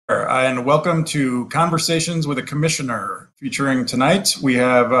And welcome to Conversations with a Commissioner. Featuring tonight, we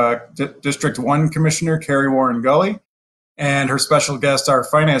have District 1 Commissioner Carrie Warren-Gully and her special guest, our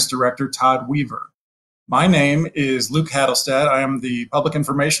Finance Director Todd Weaver. My name is Luke Hattelstad. I am the Public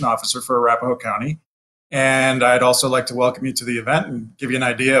Information Officer for Arapahoe County, and I'd also like to welcome you to the event and give you an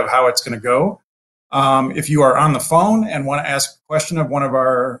idea of how it's going to go. If you are on the phone and want to ask a question of one of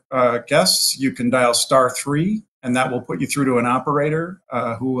our guests, you can dial *3, and that will put you through to an operator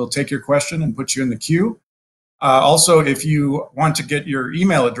who will take your question and put you in the queue. Also, if you want to get your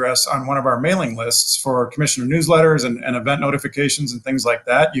email address on one of our mailing lists for commissioner newsletters and event notifications and things like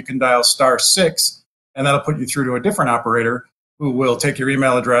that, you can dial *6, and that'll put you through to a different operator who will take your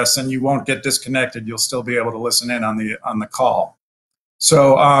email address, and you won't get disconnected. You'll still be able to listen in on the call.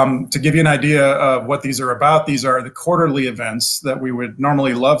 So to give you an idea of what these are about, these are the quarterly events that we would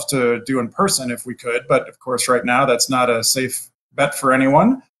normally love to do in person if we could, but of course right now that's not a safe bet for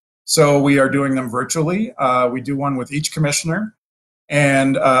anyone. So we are doing them virtually. We do one with each commissioner.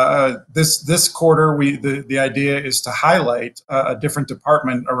 And this quarter, the idea is to highlight a different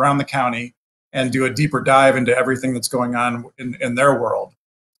department around the county and do a deeper dive into everything that's going on in their world.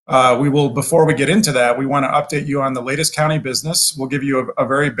 Before we get into that, we want to update you on the latest county business. We'll give you a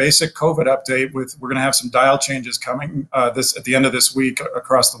very basic COVID update. We're going to have some dial changes coming at the end of this week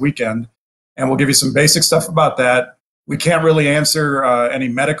across the weekend, and we'll give you some basic stuff about that. We can't really answer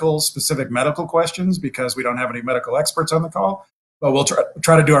any specific medical questions because we don't have any medical experts on the call, but we'll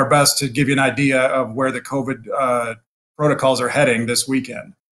try to do our best to give you an idea of where the COVID protocols are heading this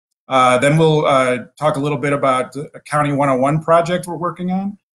weekend. Then we'll talk a little bit about the County 101 project we're working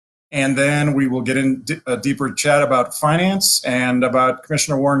on. And then we will get in a deeper chat about finance and about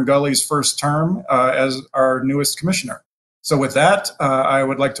Commissioner Warren-Gully's first term as our newest commissioner. So with that, I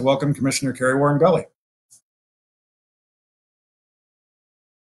would like to welcome Commissioner Carrie Warren-Gully.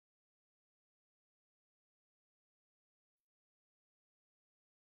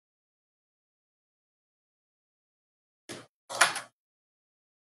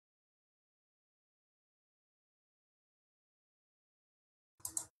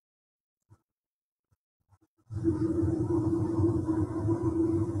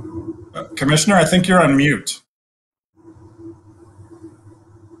 Commissioner, I think you're on mute.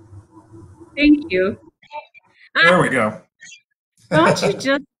 Thank you. There we go. Don't you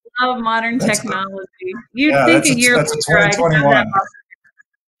just love modern technology? You'd think a year later 2021.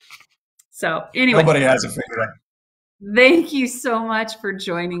 So anyway. Nobody has it figured out. Thank you so much for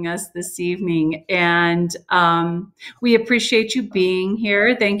joining us this evening. And we appreciate you being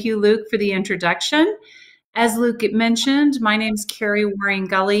here. Thank you, Luke, for the introduction. As Luke mentioned, my name is Carrie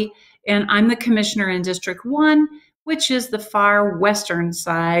Warren-Gully, and I'm the commissioner in District 1, which is the far western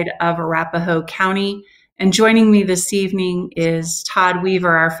side of Arapahoe County. And joining me this evening is Todd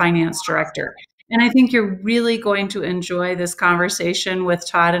Weaver, our finance director. And I think you're really going to enjoy this conversation with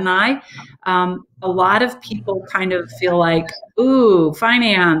Todd and I. A lot of people kind of feel like, ooh,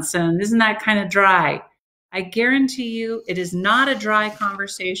 finance, and isn't that kind of dry? I guarantee you it is not a dry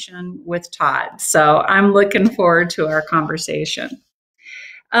conversation with Todd. So I'm looking forward to our conversation.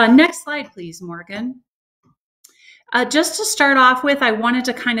 Next slide, please, Morgan. Just to start off with, I wanted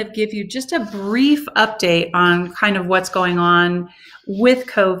to kind of give you just a brief update on kind of what's going on with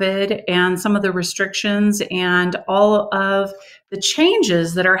COVID and some of the restrictions and all of the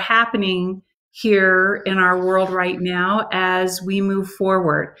changes that are happening here in our world right now as we move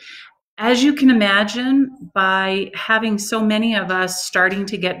forward. As you can imagine, by having so many of us starting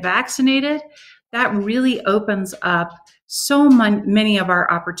to get vaccinated, that really opens up so many of our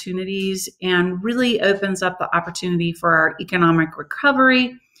opportunities and really opens up the opportunity for our economic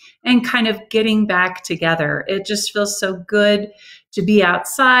recovery and kind of getting back together. It just feels so good to be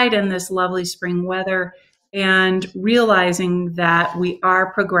outside in this lovely spring weather and realizing that we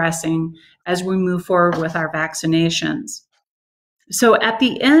are progressing as we move forward with our vaccinations. So at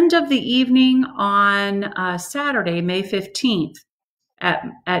the end of the evening on Saturday, May 15th,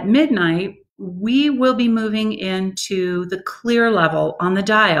 at midnight, we will be moving into the clear level on the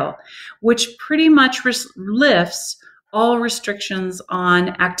dial, which pretty much lifts all restrictions on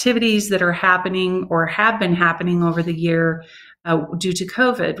activities that are happening or have been happening over the year due to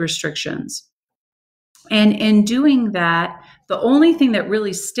COVID restrictions. And in doing that, the only thing that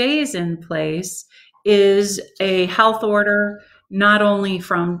really stays in place is a health order, not only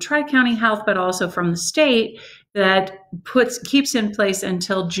from Tri-County Health, but also from the state, that keeps in place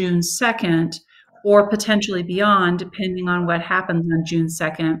until June 2nd, or potentially beyond, depending on what happens on June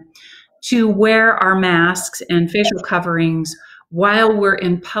 2nd, to wear our masks and facial coverings while we're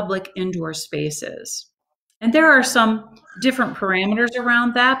in public indoor spaces. And there are some different parameters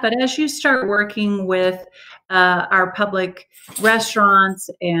around that. But as you start working with our public restaurants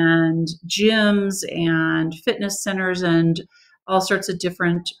and gyms and fitness centers and all sorts of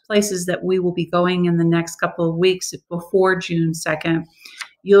different places that we will be going in the next couple of weeks before June 2nd,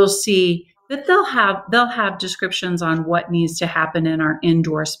 you'll see that they'll have descriptions on what needs to happen in our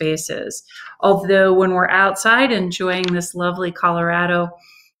indoor spaces. Although when we're outside enjoying this lovely Colorado,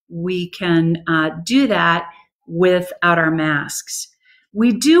 we can do that without our masks.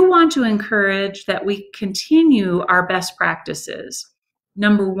 We do want to encourage that we continue our best practices.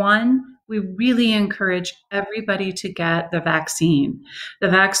 Number one, we really encourage everybody to get the vaccine. The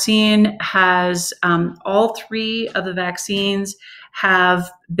vaccine has, all three of the vaccines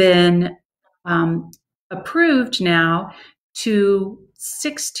have been approved now to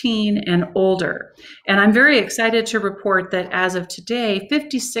 16 and older. And I'm very excited to report that as of today,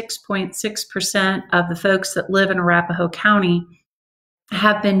 56.6% of the folks that live in Arapahoe County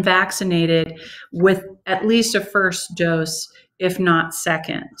have been vaccinated with at least a first dose, if not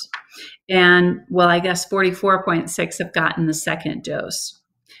second. And well, I guess 44.6 have gotten the second dose.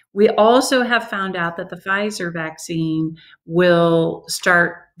 We also have found out that the Pfizer vaccine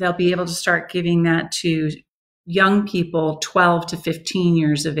they'll be able to start giving that to young people 12 to 15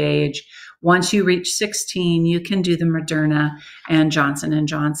 years of age. Once you reach 16, you can do the Moderna and Johnson &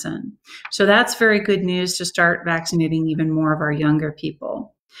 Johnson. So that's very good news to start vaccinating even more of our younger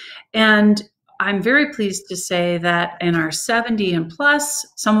people. And I'm very pleased to say that in our 70 and plus,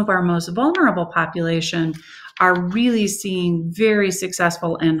 some of our most vulnerable population are really seeing very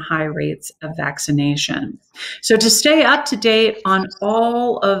successful and high rates of vaccination. So to stay up to date on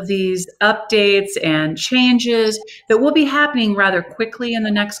all of these updates and changes that will be happening rather quickly in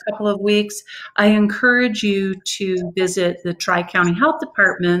the next couple of weeks, I encourage you to visit the Tri-County Health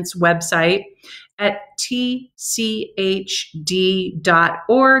Department's website at tchd.org,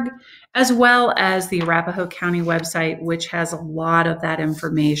 as well as the Arapahoe County website, which has a lot of that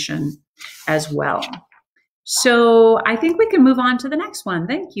information as well. So I think we can move on to the next one.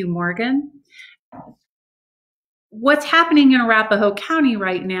 Thank you, Morgan. What's happening in Arapahoe County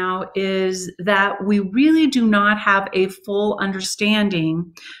right now is that we really do not have a full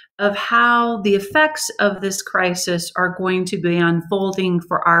understanding of how the effects of this crisis are going to be unfolding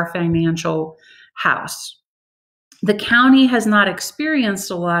for our financial house. The county has not experienced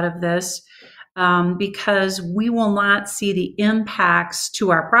a lot of this because we will not see the impacts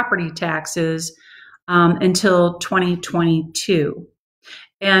to our property taxes until 2022.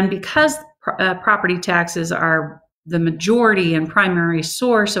 And because property taxes are the majority and primary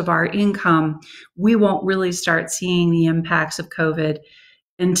source of our income, we won't really start seeing the impacts of COVID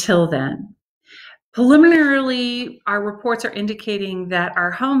until then. Preliminarily, our reports are indicating that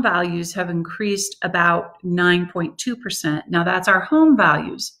our home values have increased about 9.2%. Now that's our home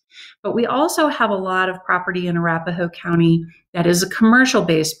values, but we also have a lot of property in Arapahoe County that is a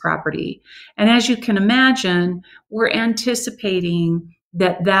commercial-based property. And as you can imagine, we're anticipating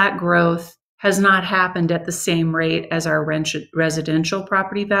that that growth has not happened at the same rate as our residential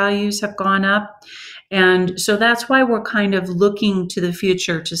property values have gone up. And so that's why we're kind of looking to the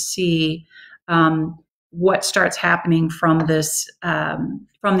future to see what starts happening from this,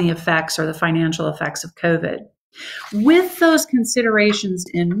 from the effects or the financial effects of COVID. With those considerations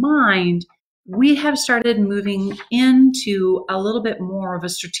in mind, we have started moving into a little bit more of a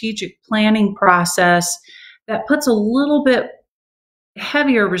strategic planning process that puts a little bit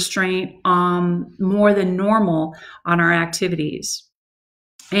heavier restraint more than normal on our activities.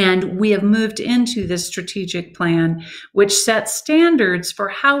 And we have moved into this strategic plan, which sets standards for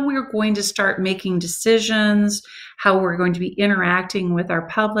how we're going to start making decisions, how we're going to be interacting with our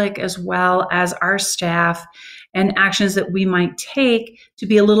public, as well as our staff, and actions that we might take to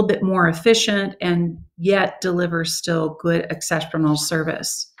be a little bit more efficient and yet deliver still good, exceptional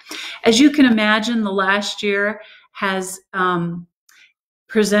service. As you can imagine, the last year has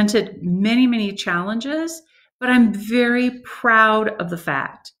presented many, many challenges, but I'm very proud of the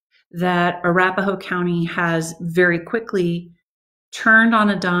fact that Arapahoe County has very quickly turned on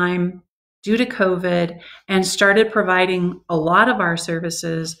a dime due to COVID and started providing a lot of our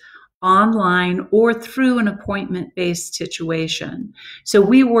services online or through an appointment-based situation. So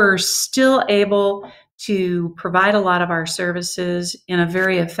we were still able to provide a lot of our services in a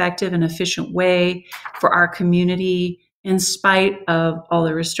very effective and efficient way for our community in spite of all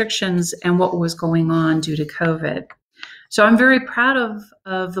the restrictions and what was going on due to COVID. So I'm very proud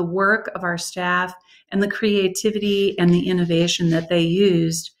of the work of our staff and the creativity and the innovation that they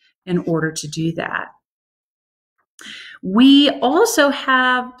used in order to do that. We also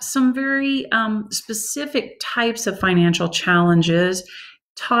have some very specific types of financial challenges.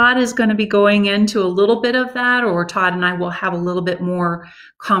 Todd is going to be going into a little bit of that, or Todd and I will have a little bit more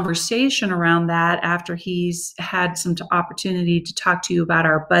conversation around that after he's had some opportunity to talk to you about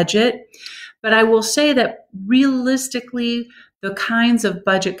our budget. But I will say that realistically, the kinds of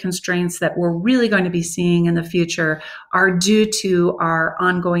budget constraints that we're really going to be seeing in the future are due to our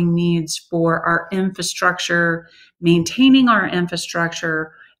ongoing needs for our infrastructure, maintaining our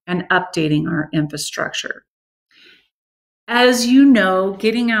infrastructure, and updating our infrastructure. As you know,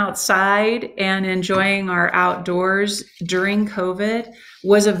 getting outside and enjoying our outdoors during COVID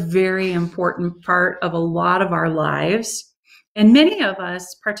was a very important part of a lot of our lives. And many of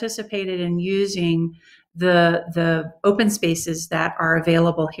us participated in using the open spaces that are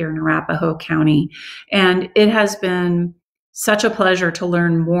available here in Arapahoe County. And it has been such a pleasure to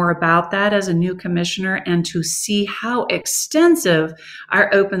learn more about that as a new commissioner and to see how extensive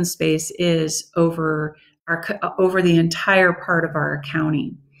our open space is over the entire part of our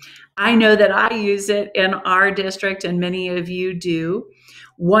county. I know that I use it in our district, and many of you do.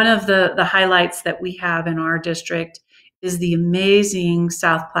 One of the highlights that we have in our district is the amazing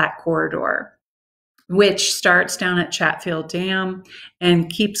South Platte Corridor, which starts down at Chatfield Dam and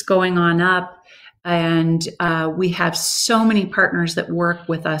keeps going on up. And we have so many partners that work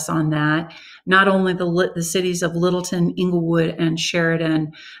with us on that. Not only the cities of Littleton, Inglewood, and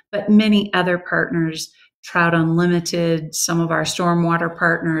Sheridan, but many other partners. Trout Unlimited, some of our stormwater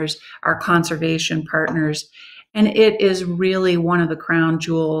partners, our conservation partners. And it is really one of the crown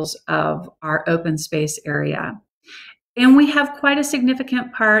jewels of our open space area. And we have quite a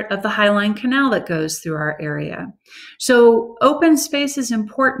significant part of the Highline Canal that goes through our area. So open space is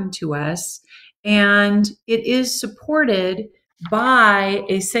important to us, and it is supported by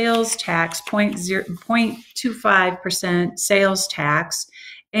a sales tax, 0.25% sales tax.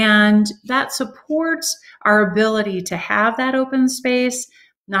 And that supports our ability to have that open space,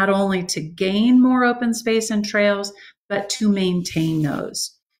 not only to gain more open space and trails, but to maintain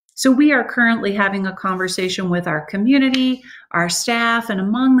those. So we are currently having a conversation with our community, our staff, and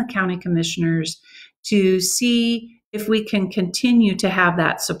among the county commissioners to see if we can continue to have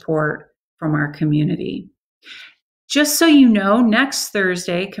that support from our community. Just so you know, next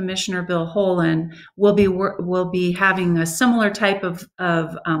Thursday, Commissioner Bill Holen will be having a similar type of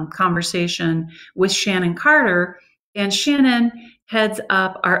conversation with Shannon Carter, and Shannon heads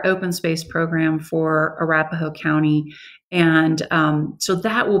up our open space program for Arapahoe County, and so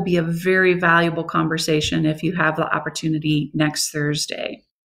that will be a very valuable conversation if you have the opportunity next Thursday.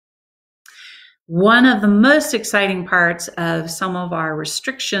 One of the most exciting parts of some of our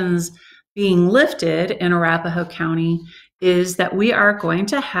restrictions being lifted in Arapahoe County is that we are going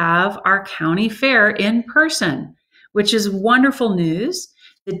to have our county fair in person, which is wonderful news.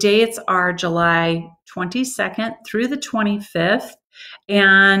 The dates are July 22nd through the 25th,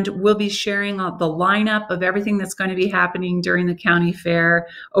 and we'll be sharing the lineup of everything that's going to be happening during the county fair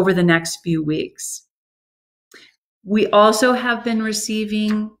over the next few weeks. We also have been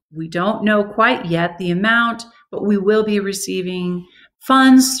receiving, we don't know quite yet the amount, but we will be receiving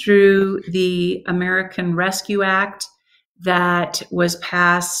funds through the American Rescue Act that was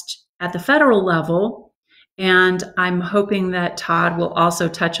passed at the federal level. And I'm hoping that Todd will also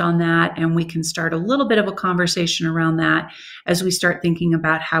touch on that, and we can start a little bit of a conversation around that as we start thinking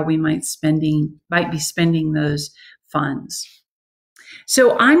about how we might be spending those funds.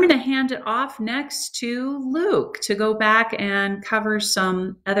 So I'm going to hand it off next to Luke to go back and cover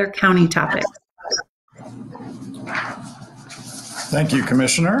some other county topics. Thank you,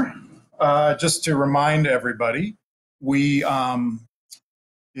 Commissioner. Just to remind everybody,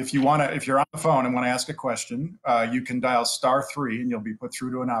 if you're on the phone and want to ask a question, you can dial *3 and you'll be put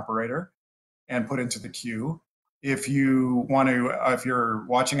through to an operator and put into the queue. If you're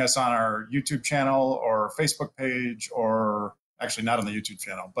watching us on our YouTube channel or Facebook page, or actually not on the YouTube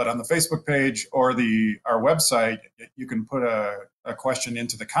channel, but on the Facebook page or our website, you can put a question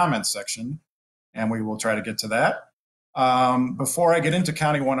into the comments section, and we will try to get to that. Before I get into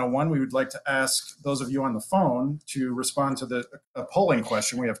County 101, we would like to ask those of you on the phone to respond to a polling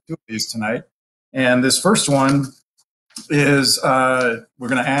question. We have two of these tonight. And this first one is, we're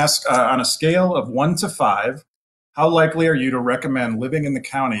going to ask on a scale of 1 to 5, how likely are you to recommend living in the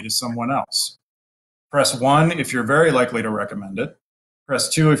county to someone else? Press 1 if you're very likely to recommend it. Press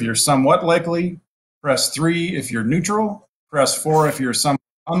 2 if you're somewhat likely. Press 3 if you're neutral. Press 4 if you're somewhat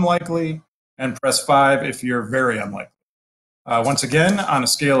unlikely. And press 5 if you're very unlikely. Once again, on a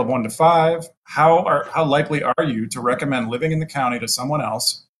scale of 1 to 5, how likely are you to recommend living in the county to someone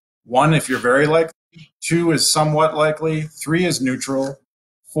else? 1 if you're very likely, 2 is somewhat likely, 3 is neutral,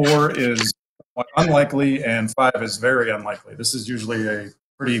 4 is unlikely, and 5 is very unlikely. This is usually a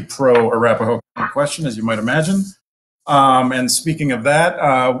pretty pro-Arapahoe question, as you might imagine. And speaking of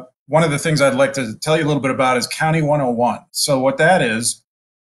that, one of the things I'd like to tell you a little bit about is County 101. So what that is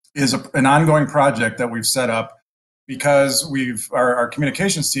an ongoing project that we've set up because our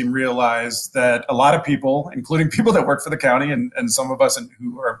communications team realized that a lot of people, including people that work for the county and some of us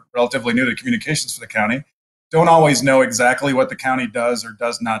who are relatively new to communications for the county, don't always know exactly what the county does or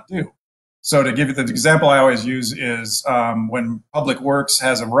does not do. So to give you the example I always use is when Public Works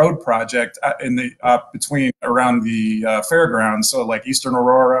has a road project around the fairgrounds, so like Eastern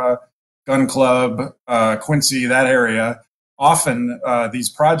Aurora, Gun Club, Quincy, that area. Often these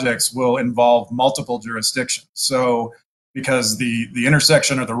projects will involve multiple jurisdictions. So because the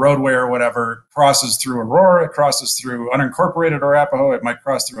intersection or the roadway or whatever crosses through Aurora, it crosses through unincorporated Arapahoe, it might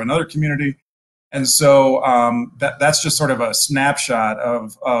cross through another community. And so that's just sort of a snapshot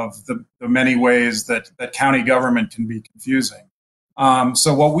of the many ways that county government can be confusing.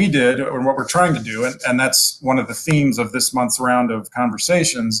 So what we did, or what we're trying to do, and that's one of the themes of this month's round of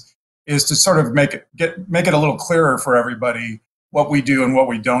conversations, is to sort of make it a little clearer for everybody what we do and what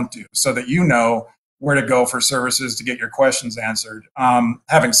we don't do, so that you know where to go for services to get your questions answered.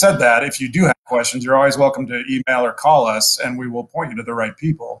 Having said that, if you do have questions, you're always welcome to email or call us, and we will point you to the right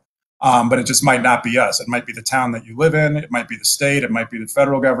people. But it just might not be us. It might be the town that you live in. It might be the state. It might be the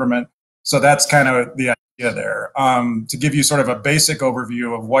federal government. So that's kind of the idea there. To give you sort of a basic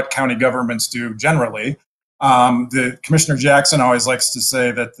overview of what county governments do generally, the Commissioner Jackson always likes to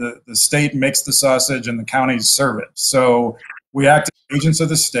say that the state makes the sausage and the counties serve it. So we act as agents of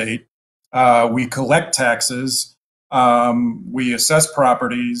the state. We collect taxes. We assess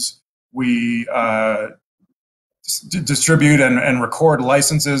properties. We distribute and record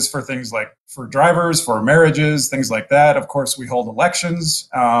licenses for things like for drivers, for marriages, things like that. Of course, we hold elections.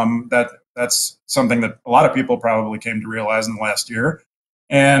 That's something that a lot of people probably came to realize in the last year.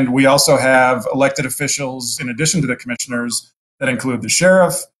 And we also have elected officials, in addition to the commissioners, that include the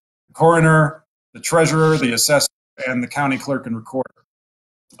sheriff, the coroner, the treasurer, the assessor, and the county clerk and recorder.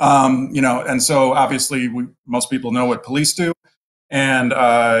 And so obviously most people know what police do. And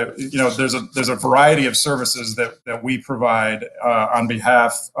there's a variety of services that we provide on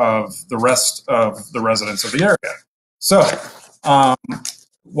behalf of the rest of the residents of the area. So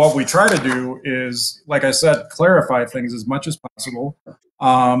what we try to do is, like I said, clarify things as much as possible,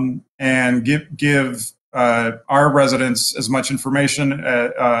 and give our residents as much information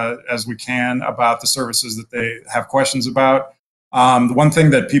as we can about the services that they have questions about. The one thing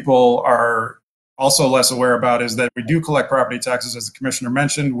that people are also less aware about is that we do collect property taxes, as the commissioner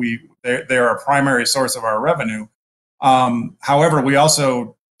mentioned. They are a primary source of our revenue. However, we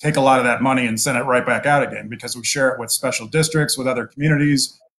also take a lot of that money and send it right back out again, because we share it with special districts, with other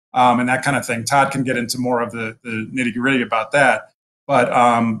communities, and that kind of thing. Todd can get into more of the nitty-gritty about that. But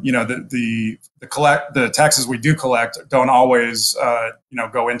the taxes we do collect don't always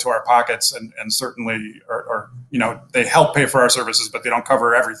go into our pockets, and certainly or they help pay for our services, but they don't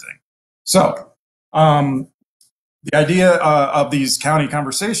cover everything. So the idea of these county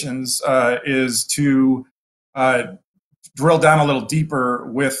conversations is to drill down a little deeper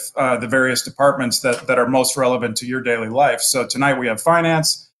with the various departments that are most relevant to your daily life. So tonight we have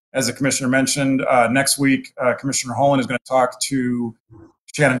finance, as the commissioner mentioned. Next week, Commissioner Holland is going to talk to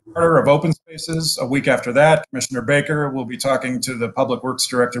Shannon Carter of Open Spaces. A week after that, Commissioner Baker will be talking to the Public Works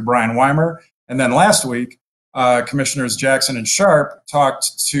Director, Brian Weimer. And then last week, Commissioners Jackson and Sharp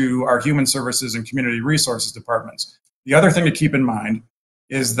talked to our Human Services and Community Resources departments. The other thing to keep in mind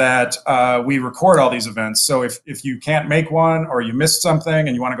is that we record all these events. So if you can't make one, or you missed something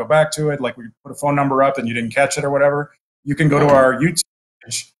and you want to go back to it, like we put a phone number up and you didn't catch it or whatever, you can go to our YouTube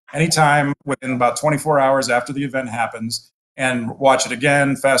page anytime within about 24 hours after the event happens and watch it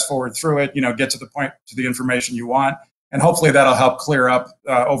again, fast forward through it, get to the point, to the information you want. And hopefully that'll help clear up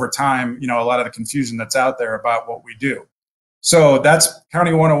over time, a lot of the confusion that's out there about what we do. So that's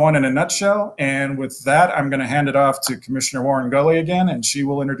County 101 in a nutshell. And with that, I'm going to hand it off to Commissioner Warren-Gully again, and she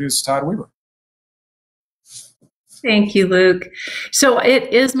will introduce Todd Weaver. Thank you, Luke. So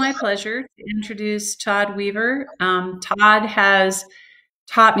it is my pleasure to introduce Todd Weaver. Todd has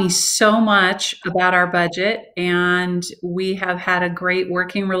taught me so much about our budget, and we have had a great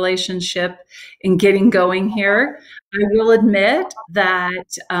working relationship in getting going here. I will admit that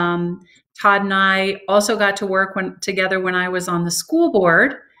Todd and I also got to work together when I was on the school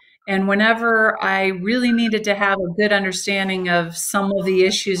board. And whenever I really needed to have a good understanding of some of the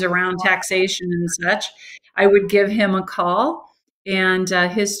issues around taxation and such, I would give him a call, and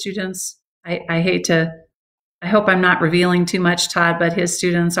his students I hate to, I hope I'm not revealing too much, Todd, but his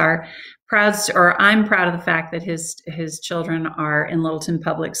students are proud, or I'm proud of the fact that his children are in Littleton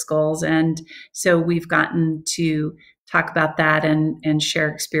Public Schools. And so we've gotten to talk about that and share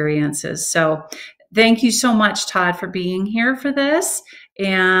experiences. So thank you so much, Todd, for being here for this.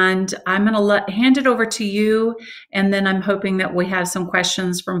 And I'm going to hand it over to you. And then I'm hoping that we have some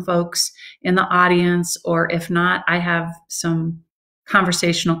questions from folks in the audience, or if not, I have some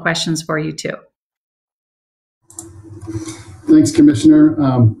conversational questions for you too. Thanks, Commissioner.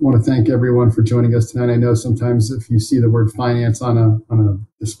 I want to thank everyone for joining us tonight. I know sometimes if you see the word finance on a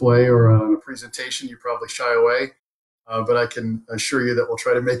display or on a presentation, you probably shy away. But I can assure you that we'll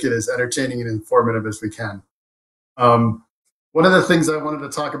try to make it as entertaining and informative as we can. One of the things I wanted to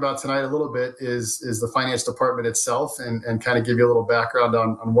talk about tonight a little bit is the finance department itself, and kind of give you a little background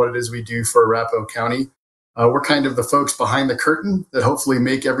on what it is we do for Arapahoe County. We're kind of the folks behind the curtain that hopefully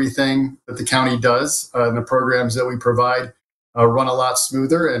make everything that the county does and the programs that we provide run a lot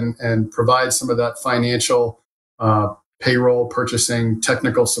smoother and provide some of that financial payroll, purchasing,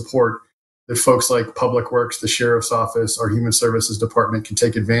 technical support that folks like Public Works, the Sheriff's Office, our Human Services Department can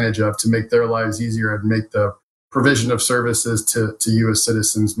take advantage of to make their lives easier and make the provision of services to you as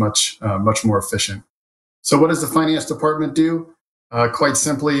citizens much more efficient. So what does the Finance Department do? Quite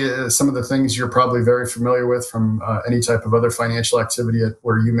simply, some of the things you're probably very familiar with from any type of other financial activity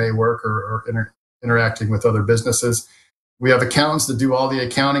where you may work or interacting with other businesses. We have accountants that do all the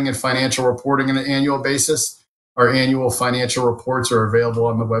accounting and financial reporting on an annual basis. Our annual financial reports are available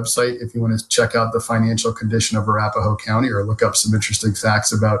on the website if you want to check out the financial condition of Arapahoe County or look up some interesting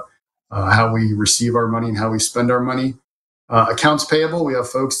facts about how we receive our money and how we spend our money. Accounts payable, we have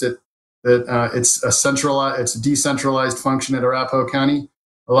folks that it's a decentralized function at Arapahoe County.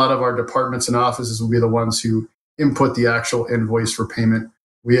 A lot of our departments and offices will be the ones who input the actual invoice for payment.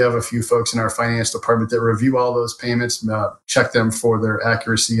 We have a few folks in our finance department that review all those payments, check them for their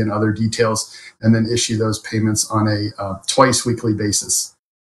accuracy and other details, and then issue those payments on a twice weekly basis.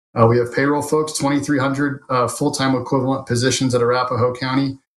 We have payroll folks, 2,300 full-time equivalent positions at Arapahoe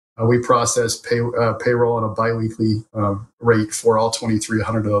County. We process payroll on a biweekly rate for all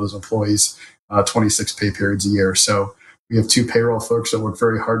 2,300 of those employees, 26 pay periods a year. So we have 2 payroll folks that work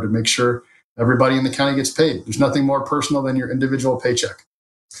very hard to make sure everybody in the county gets paid. There's nothing more personal than your individual paycheck.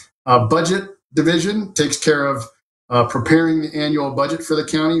 Budget division takes care of preparing the annual budget for the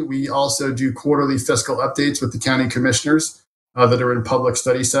county. We also do quarterly fiscal updates with the county commissioners that are in public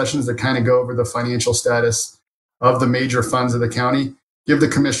study sessions that kind of go over the financial status of the major funds of the county, give the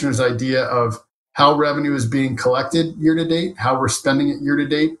commissioners idea of how revenue is being collected year to date, how we're spending it year to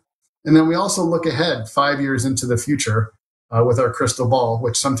date. And then we also look ahead 5 years into the future with our crystal ball,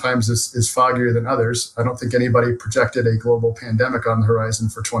 which sometimes is foggier than others. I don't think anybody projected a global pandemic on the horizon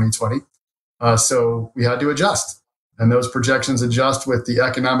for 2020. So we had to adjust. And those projections adjust with the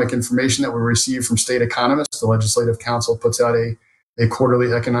economic information that we receive from state economists. The Legislative Council puts out a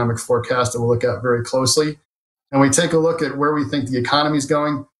quarterly economic forecast that we'll look at very closely. And we take a look at where we think the economy is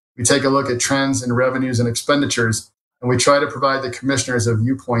going. We take a look at trends in revenues and expenditures, and we try to provide the commissioners a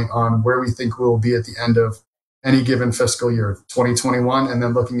viewpoint on where we think we will be at the end of any given fiscal year, 2021, and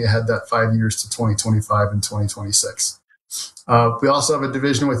then looking ahead that 5 years to 2025 and 2026. We also have a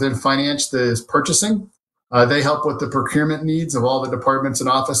division within finance that is purchasing. They help with the procurement needs of all the departments and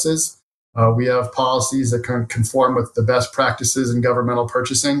offices. We have policies that can conform with the best practices in governmental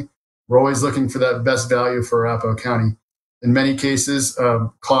purchasing. We're always looking for that best value for Arapahoe County. In many cases,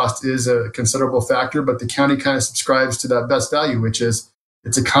 cost is a considerable factor, but the county kind of subscribes to that best value, which is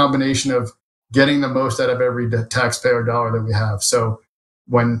it's a combination of getting the most out of every taxpayer dollar that we have. So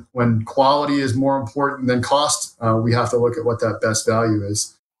when quality is more important than cost, we have to look at what that best value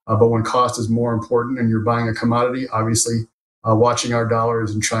is. But when cost is more important and you're buying a commodity, obviously watching our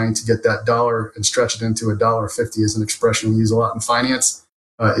dollars and trying to get that dollar and stretch it into $1.50 is an expression we use a lot in finance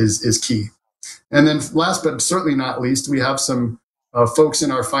is key. And then last but certainly not least, we have some folks in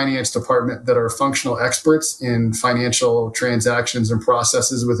our finance department that are functional experts in financial transactions and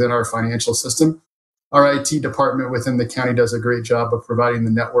processes within our financial system. Our IT department within the county does a great job of providing the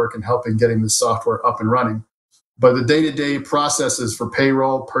network and helping getting the software up and running. But the day-to-day processes for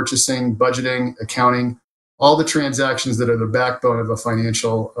payroll, purchasing, budgeting, accounting, all the transactions that are the backbone of a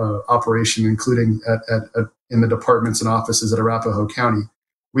financial operation, including in the departments and offices at Arapahoe County,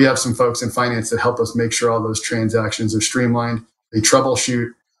 we have some folks in finance that help us make sure all those transactions are streamlined. They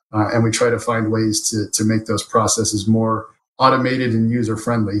troubleshoot, and we try to find ways to make those processes more automated and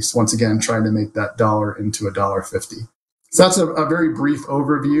user-friendly. So once again, trying to make that dollar into $1.50. So that's a very brief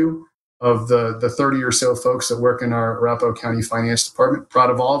overview of the 30 or so folks that work in our Arapahoe County Finance Department. Proud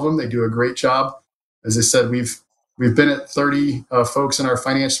of all of them. They do a great job. As I said, we've been at 30 folks in our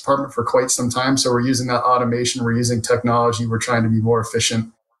finance department for quite some time. So we're using that automation. We're using technology. We're trying to be more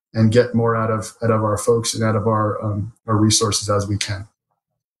efficient and get more out of our folks and out of our resources as we can.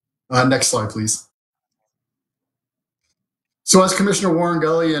 Next slide, please. So as Commissioner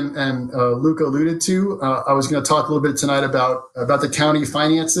Warren-Gully and Luke alluded to, I was going to talk a little bit tonight about the county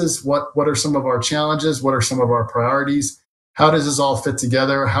finances. What are some of our challenges? What are some of our priorities? How does this all fit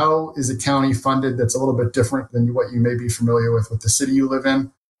together? How is a county funded that's a little bit different than what you may be familiar with the city you live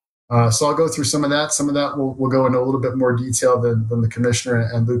in? So I'll go through some of that. Some of that we'll go into a little bit more detail than the Commissioner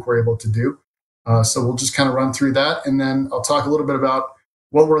and Luke were able to do. So we'll just kind of run through that. And then I'll talk a little bit about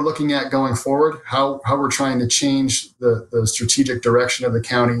what we're looking at going forward, how we're trying to change the strategic direction of the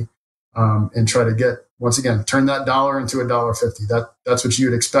county and try to get, once again, turn that dollar into $1.50. That's what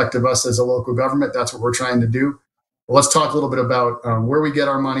you'd expect of us as a local government. That's what we're trying to do. Well, let's talk a little bit about where we get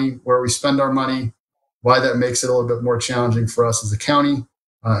our money, where we spend our money, why that makes it a little bit more challenging for us as a county,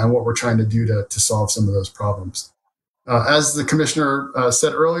 and what we're trying to do to solve some of those problems. As the Commissioner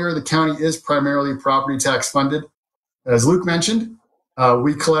said earlier, the county is primarily property tax funded. As Luke mentioned,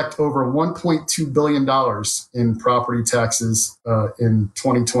 we collect over $1.2 billion in property taxes in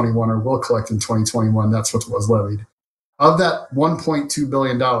 2021, or will collect in 2021. That's what was levied. Of that $1.2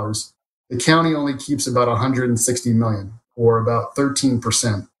 billion, the county only keeps about $160 million, or about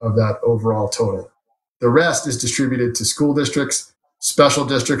 13% of that overall total. The rest is distributed to school districts, special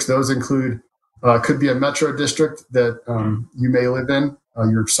districts. Those include, could be a metro district that you may live in.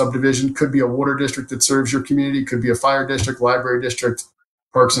 Your subdivision could be a water district that serves your community, could be a fire district, library district,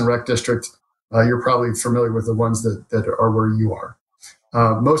 parks and rec district. You're probably familiar with the ones that are where you are.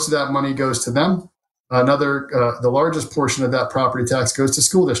 Most of that money goes to them. The largest portion of that property tax goes to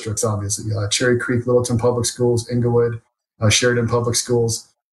school districts, obviously. Cherry Creek, Littleton Public Schools, Inglewood, Sheridan Public Schools.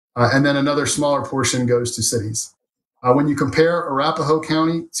 And then another smaller portion goes to cities. When you compare Arapahoe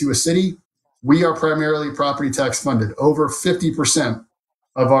County to a city, we are primarily property tax funded. Over 50%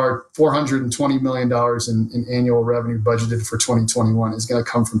 of our $420 million in annual revenue budgeted for 2021 is going to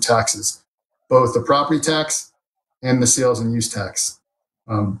come from taxes, both the property tax and the sales and use tax.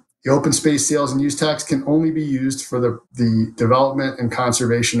 The open space sales and use tax can only be used for the development and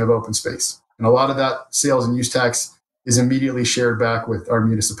conservation of open space. And a lot of that sales and use tax is immediately shared back with our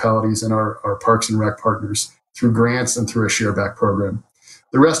municipalities and our parks and rec partners through grants and through a share back program.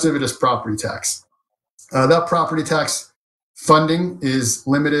 The rest of it is property tax. That property tax funding is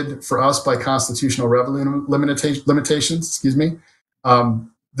limited for us by constitutional revenue limitations.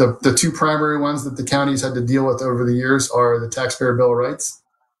 The two primary ones that the counties had to deal with over the years are the Taxpayer Bill of Rights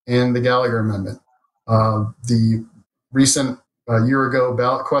and the Gallagher Amendment. The recent year ago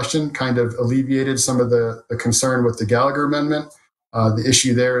ballot question kind of alleviated some of the concern with the Gallagher Amendment. The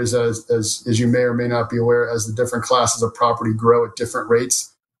issue there is, as you may or may not be aware, as the different classes of property grow at different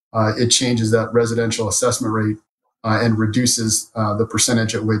rates, it changes that residential assessment rate and reduces the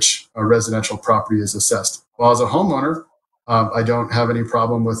percentage at which a residential property is assessed. While as a homeowner, I don't have any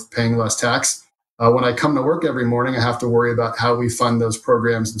problem with paying less tax. When I come to work every morning, I have to worry about how we fund those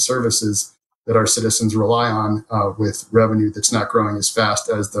programs and services that our citizens rely on with revenue that's not growing as fast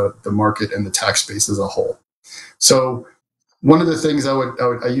as the market and the tax base as a whole. So one of the things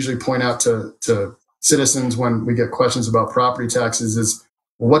I usually point out to citizens when we get questions about property taxes is,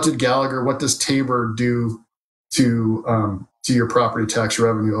 well, what does Tabor do to your property tax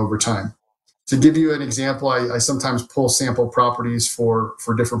revenue over time? To give you an example, I sometimes pull sample properties for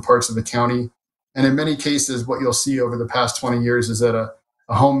different parts of the county. And in many cases, what you'll see over the past 20 years is that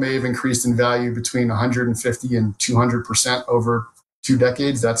a home may have increased in value between 150 and 200% over 2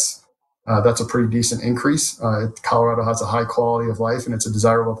 decades. That's a pretty decent increase. Colorado has a high quality of life and it's a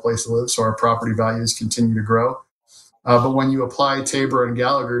desirable place to live. So our property values continue to grow. But when you apply Tabor and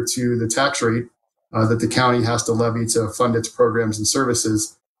Gallagher to the tax rate that the county has to levy to fund its programs and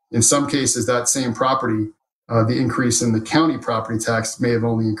services, in some cases, that same property, the increase in the county property tax may have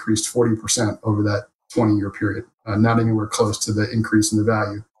only increased 40% over that 20-year period, not anywhere close to the increase in the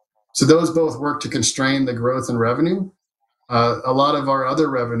value. So those both work to constrain the growth in revenue. A lot of our other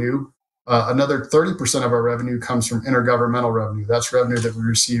revenue, another 30% of our revenue comes from intergovernmental revenue. That's revenue that we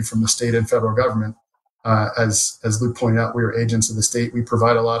receive from the state and federal government. As Luke pointed out, we are agents of the state. We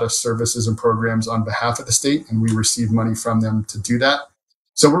provide a lot of services and programs on behalf of the state, and we receive money from them to do that.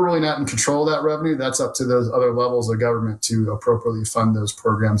 So we're really not in control of that revenue. That's up to those other levels of government to appropriately fund those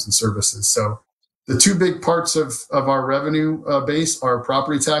programs and services. So the two big parts of our revenue base are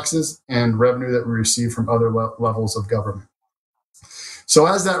property taxes and revenue that we receive from other levels of government. So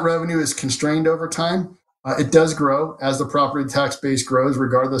as that revenue is constrained over time, it does grow as the property tax base grows,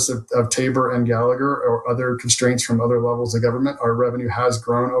 regardless of Tabor and Gallagher or other constraints from other levels of government. Our revenue has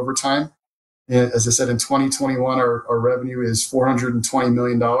grown over time. And as I said, in 2021, our revenue is $420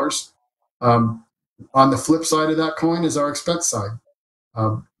 million. On the flip side of that coin is our expense side.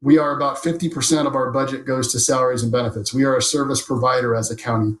 We are about 50% of our budget goes to salaries and benefits. We are a service provider as a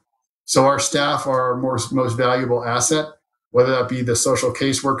county. So our staff are our most valuable asset, whether that be the social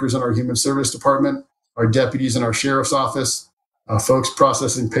caseworkers in our human service department, our deputies in our sheriff's office, folks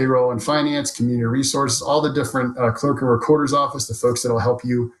processing payroll and finance, community resources, all the different clerk and recorder's office, the folks that will help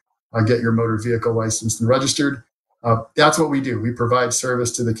you get your motor vehicle licensed and registered. That's what we do. We provide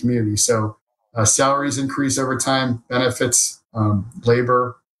service to the community. So salaries increase over time, benefits,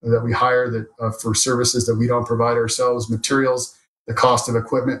 labor that we hire that for services that we don't provide ourselves, materials, the cost of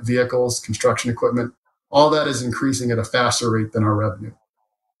equipment, vehicles, construction equipment, all that is increasing at a faster rate than our revenue.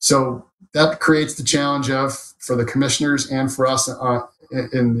 So that creates the challenge for the commissioners and for us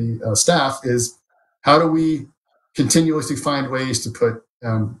in the staff is how do we continuously find ways to put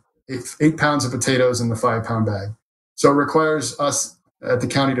 8 pounds of potatoes in the 5-pound bag? So it requires us at the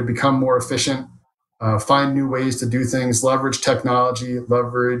county to become more efficient, find new ways to do things, leverage technology,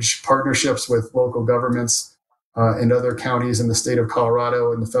 leverage partnerships with local governments and other counties in the state of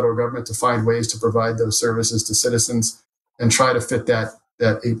Colorado and the federal government to find ways to provide those services to citizens and try to fit that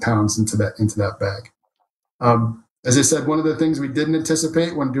 8 pounds into that bag. As I said, one of the things we didn't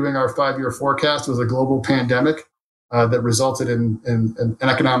anticipate when doing our 5-year forecast was a global pandemic that resulted in an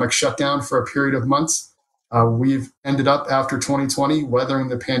economic shutdown for a period of months. We've ended up after 2020 weathering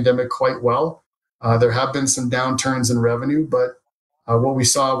the pandemic quite well. There have been some downturns in revenue, but what we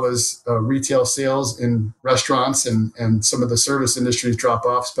saw was retail sales in restaurants and some of the service industries drop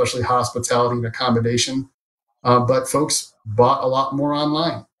off, especially hospitality and accommodation. But folks bought a lot more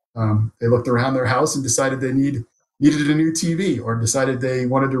online. They looked around their house and decided they needed a new TV or decided they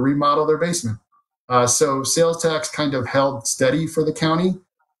wanted to remodel their basement. So sales tax kind of held steady for the county.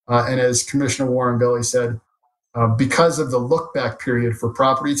 And as Commissioner Warren-Gully said, because of the look back period for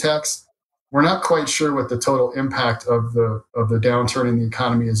property tax, we're not quite sure what the total impact of the downturn in the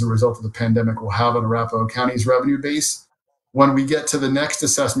economy as a result of the pandemic will have on Arapahoe County's revenue base. When we get to the next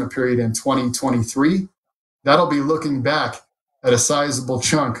assessment period in 2023, that'll be looking back at a sizable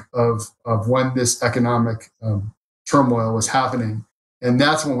chunk of when this economic turmoil was happening. And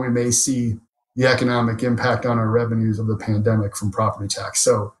that's when we may see the economic impact on our revenues of the pandemic from property tax.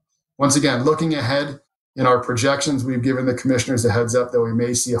 So once again, looking ahead in our projections, we've given the commissioners a heads up that we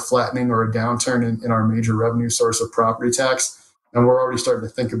may see a flattening or a downturn in our major revenue source of property tax. And we're already starting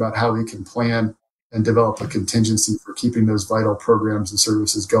to think about how we can plan and develop a contingency for keeping those vital programs and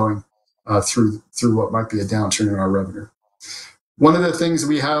services going through what might be a downturn in our revenue. One of the things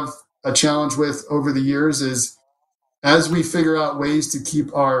we have a challenge with over the years is as we figure out ways to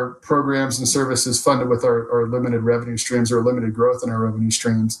keep our programs and services funded with our limited revenue streams or limited growth in our revenue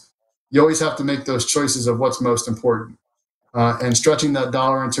streams, you always have to make those choices of what's most important. And stretching that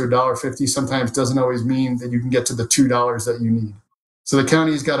dollar into $1.50 sometimes doesn't always mean that you can get to the $2 that you need. So the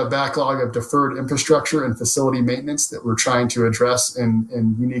county's got a backlog of deferred infrastructure and facility maintenance that we're trying to address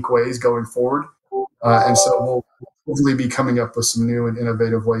in unique ways going forward. And so we'll hopefully be coming up with some new and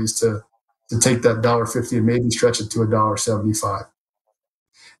innovative ways to take that $1.50 and maybe stretch it to $1.75.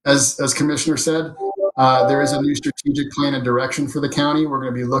 As Commissioner said, there is a new strategic plan and direction for the county. We're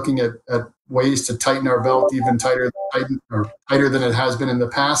going to be looking at ways to tighten our belt even tighter than it has been in the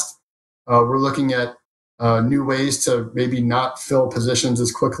past. We're looking at new ways to maybe not fill positions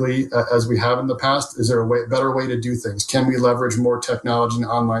as quickly as we have in the past. Is there a better way to do things? Can we leverage more technology and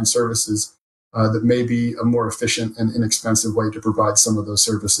online services that may be a more efficient and inexpensive way to provide some of those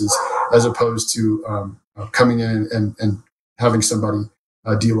services as opposed to coming in and having somebody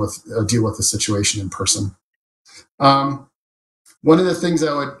deal with the situation in person. One of the things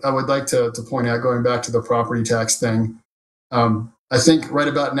I would like to point out, going back to the property tax thing, I think right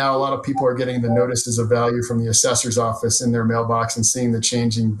about now, a lot of people are getting the notices of value from the assessor's office in their mailbox and seeing the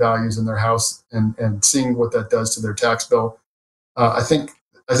changing values in their house and seeing what that does to their tax bill. I think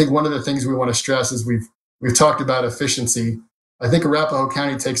one of the things we want to stress is we've talked about efficiency. I think Arapahoe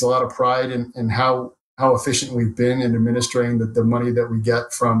County takes a lot of pride in how efficient we've been in administering the money that we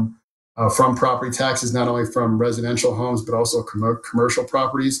get from property taxes, not only from residential homes, but also commercial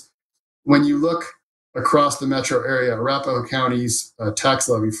properties. When you look across the metro area, Arapahoe County's tax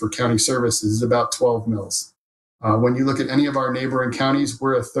levy for county services is about 12 mils. When you look at any of our neighboring counties,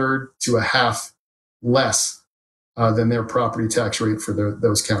 we're a third to a half less than their property tax rate for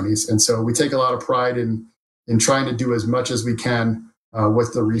those counties. And so we take a lot of pride in trying to do as much as we can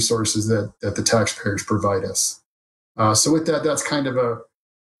with the resources that the taxpayers provide us. So with that, that's kind of a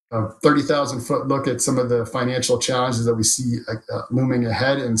 30,000 foot look at some of the financial challenges that we see looming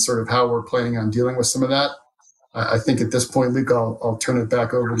ahead and sort of how we're planning on dealing with some of that. I think at this point, Luke, I'll turn it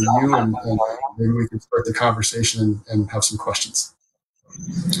back over to you, and maybe we can start the conversation and have some questions.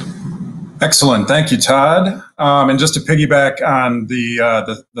 Excellent. Thank you, Todd. And just to piggyback on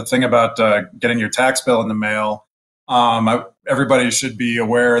the thing about getting your tax bill in the mail, everybody should be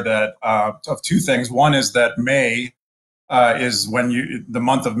aware that of two things. One is that May is when the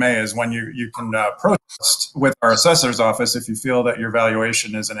month of May is when you can protest with our assessor's office if you feel that your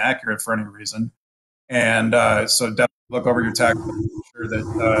valuation is inaccurate for any reason. And so definitely look over your tax bill, make sure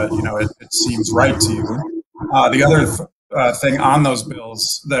that it seems right to you. The other thing on those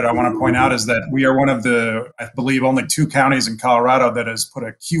bills that I want to point out is that we are one of the, I believe, only 2 counties in Colorado that has put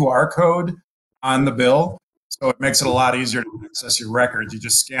a QR code on the bill. So it makes it a lot easier to access your records. You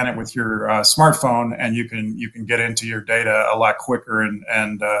just scan it with your smartphone, and you can get into your data a lot quicker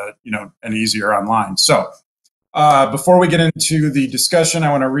and easier online. So before we get into the discussion,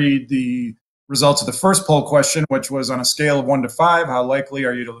 I want to read the results of the first poll question, which was on a scale of 1 to 5. How likely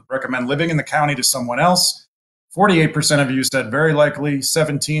are you to recommend living in the county to someone else? 48% of you said very likely.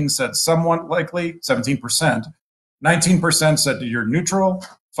 17% said somewhat likely. 17%. 19% said you're neutral.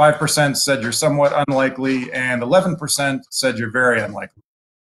 5% said you're somewhat unlikely, and 11% said you're very unlikely.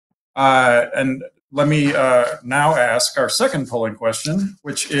 And let me now ask our second polling question,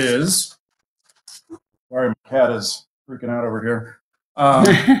 which is, sorry, my cat is freaking out over here.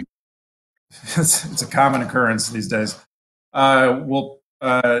 It's a common occurrence these days.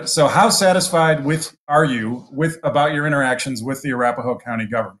 So how satisfied are you about your interactions with the Arapahoe County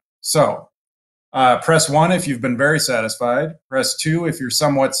government? So press 1 if you've been very satisfied. Press 2 if you're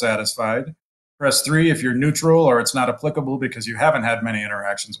somewhat satisfied. Press 3 if you're neutral or it's not applicable because you haven't had many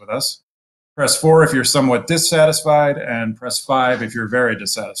interactions with us. Press 4 if you're somewhat dissatisfied, and press 5 if you're very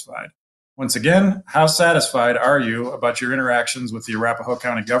dissatisfied. Once again, how satisfied are you about your interactions with the Arapahoe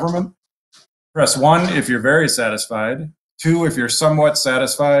County government? Press 1 if you're very satisfied. 2 if you're somewhat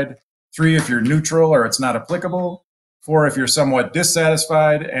satisfied. 3 if you're neutral or it's not applicable. 4 if you're somewhat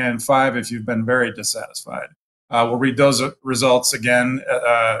dissatisfied, and 5 if you've been very dissatisfied. We'll read those results again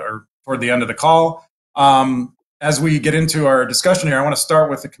or toward the end of the call. As we get into our discussion here, I want to start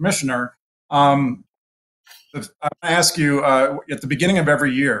with the commissioner. I want to ask you, at the beginning of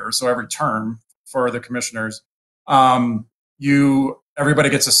every year, so every term for the commissioners, everybody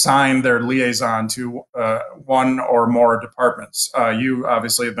gets assigned their liaison to one or more departments. You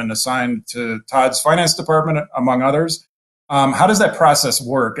obviously have been assigned to Todd's finance department, among others. How does that process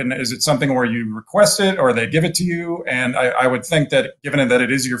work? And is it something where you request it or they give it to you? And I would think that given that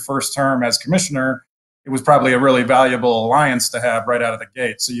it is your first term as commissioner, it was probably a really valuable alliance to have right out of the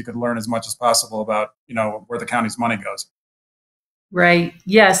gate, so you could learn as much as possible about where the county's money goes. Right.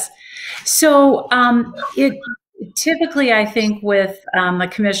 Yes. So typically, I think with the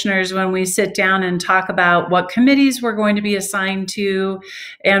commissioners, when we sit down and talk about what committees we're going to be assigned to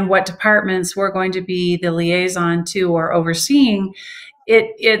and what departments we're going to be the liaison to or overseeing,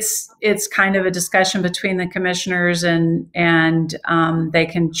 it's kind of a discussion between the commissioners, and they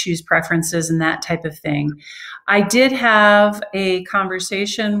can choose preferences and that type of thing. I did have a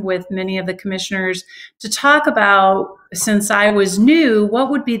conversation with many of the commissioners to talk about, since I was new, what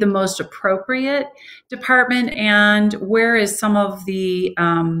would be the most appropriate department, and where is some of the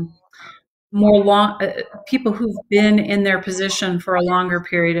people who've been in their position for a longer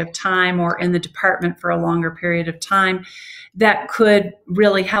period of time or in the department for a longer period of time that could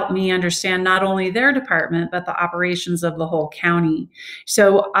really help me understand not only their department, but the operations of the whole county.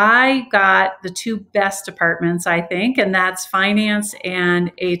 So I got the 2 best departments, I think, and that's finance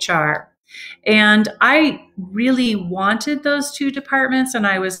and HR. And I really wanted those 2 departments, and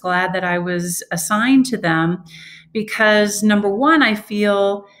I was glad that I was assigned to them because, number one, I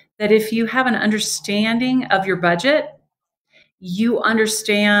feel that if you have an understanding of your budget, you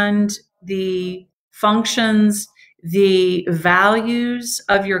understand the functions, the values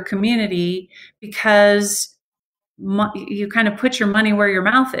of your community, because you kind of put your money where your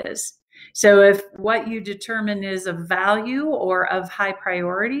mouth is. So if what you determine is of value or of high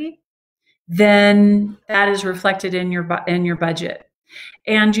priority, then that is reflected in your budget.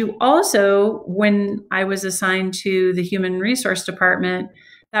 And you also, when I was assigned to the Human Resource Department,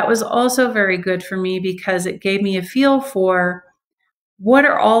 that was also very good for me because it gave me a feel for what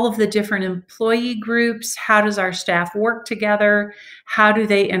are all of the different employee groups? How does our staff work together? How do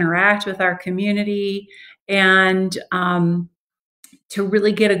they interact with our community? And to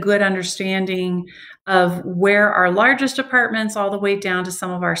really get a good understanding of where our largest departments all the way down to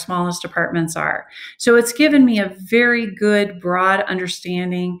some of our smallest departments are. So it's given me a very good, broad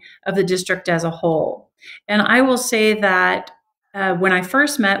understanding of the district as a whole. And I will say that when I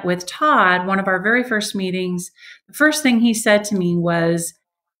first met with Todd, one of our very first meetings, the first thing he said to me was,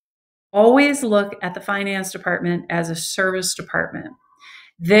 always look at the finance department as a service department.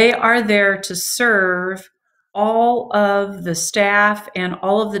 They are there to serve all of the staff and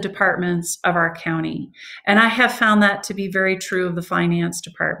all of the departments of our county. And I have found that to be very true of the finance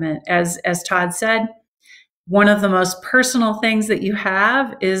department. As Todd said, one of the most personal things that you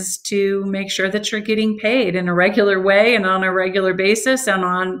have is to make sure that you're getting paid in a regular way and on a regular basis and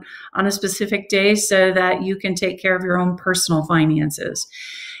on a specific day so that you can take care of your own personal finances.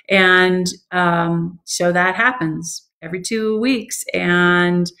 And so that happens every 2 weeks.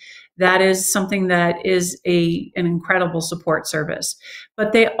 And that is something that is an incredible support service.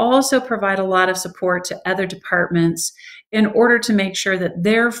 But they also provide a lot of support to other departments in order to make sure that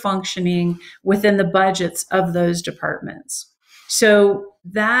they're functioning within the budgets of those departments. So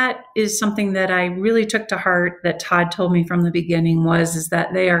that is something that I really took to heart that Todd told me from the beginning is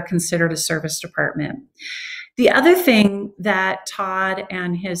that they are considered a service department. The other thing that Todd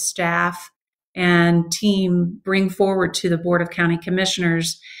and his staff and team bring forward to the Board of County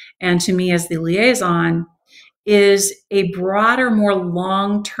Commissioners and to me as the liaison is a broader, more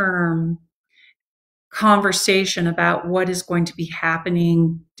long-term conversation about what is going to be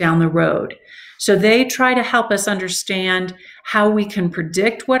happening down the road. So they try to help us understand how we can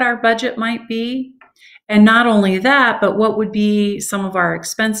predict what our budget might be. And not only that, but what would be some of our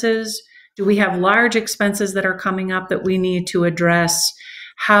expenses? Do we have large expenses that are coming up that we need to address?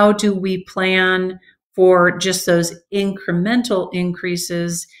 How do we plan for just those incremental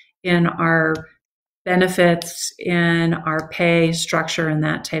increases in our benefits, in our pay structure, and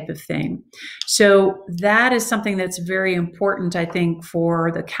that type of thing? So that is something that's very important, I think,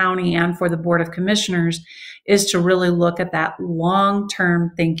 for the county and for the Board of Commissioners, is to really look at that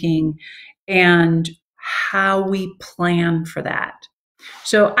long-term thinking and how we plan for that.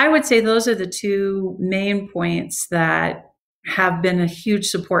 So I would say those are the two main points that have been a huge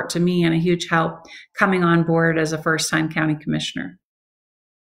support to me and a huge help coming on board as a first-time county commissioner.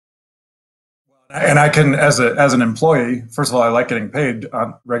 And I can, as an employee, first of all, I like getting paid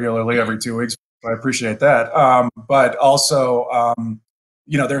regularly every 2 weeks. So I appreciate that. But also,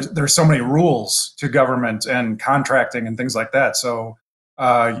 there's so many rules to government and contracting and things like that. So,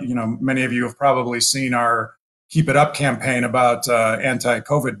 many of you have probably seen our Keep It Up campaign about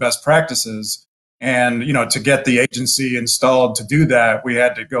anti-COVID best practices. And, to get the agency installed to do that, we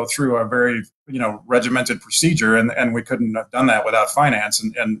had to go through a very, regimented procedure, and we couldn't have done that without finance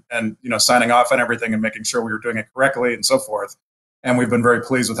and signing off on everything and making sure we were doing it correctly and so forth. And we've been very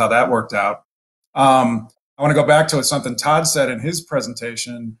pleased with how that worked out. I want to go back to something Todd said in his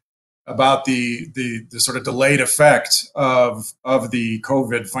presentation about the sort of delayed effect of the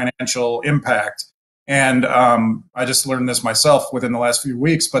COVID financial impact. And I just learned this myself within the last few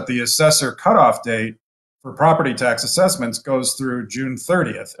weeks, but the assessor cutoff date for property tax assessments goes through June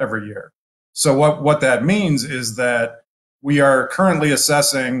 30th every year. So what that means is that we are currently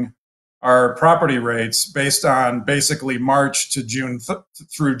assessing our property rates based on basically March to June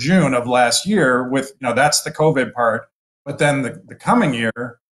through June of last year with, that's the COVID part. But then the coming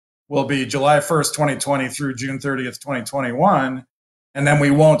year will be July 1st, 2020 through June 30th, 2021. And then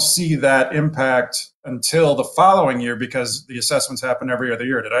we won't see that impact until the following year because the assessments happen every other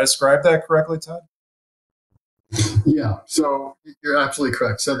year. Did I describe that correctly, Todd? Yeah, so you're absolutely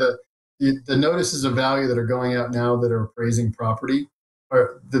correct. So the notices of value that are going out now that are appraising property,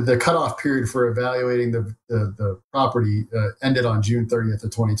 or the cutoff period for evaluating the property ended on June 30th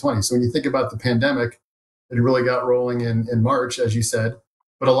of 2020. So when you think about the pandemic, it really got rolling in March, as you said.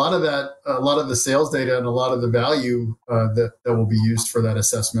 But a lot of the sales data and a lot of the value that will be used for that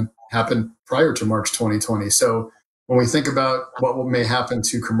assessment happened prior to March 2020. So when we think about what may happen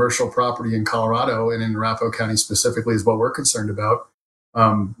to commercial property in Colorado and in Arapahoe County specifically is what we're concerned about,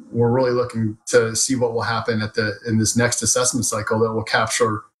 we're really looking to see what will happen in this next assessment cycle that will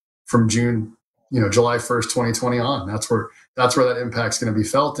capture from June, July 1st, 2020 on. That's where that impact's going to be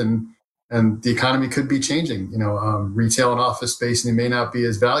felt. And the economy could be changing. Retail and office space may not be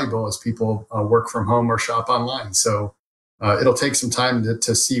as valuable as people work from home or shop online. So it'll take some time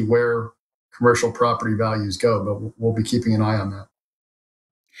to see where commercial property values go, but we'll be keeping an eye on that.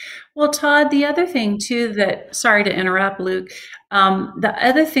 Well, Todd, the other thing too sorry to interrupt, Luke. The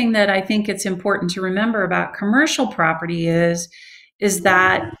other thing that I think it's important to remember about commercial property is is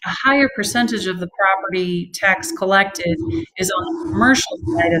that a higher percentage of the property tax collected is on the commercial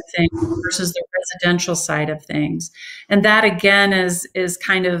side of things versus the residential side of things. And that again is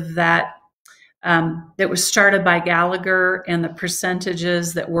kind of that that was started by Gallagher and the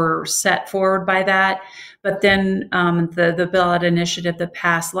percentages that were set forward by that. But then the ballot initiative that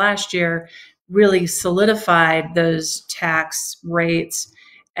passed last year really solidified those tax rates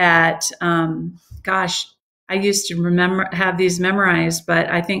at, I used to have these memorized, but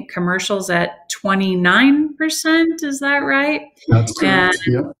I think commercial's at 29%. Is that right? That's correct.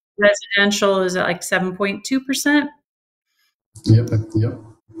 And yep. residential is at like 7.2%. Yep. Yep.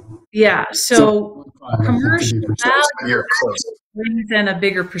 Yeah. So commercial You're close. brings in a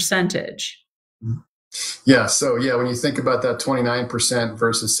bigger percentage. Yeah. So yeah, when you think about that 29%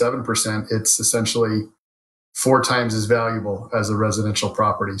 versus 7%, it's essentially 4 times as valuable as a residential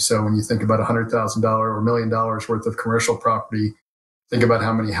property. So when you think about $100,000 or $1 million worth of commercial property, think about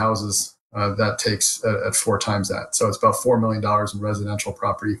how many houses that takes at 4 times that. So it's about $4 million in residential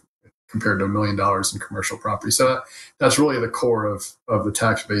property compared to $1 million in commercial property. So that's really the core of the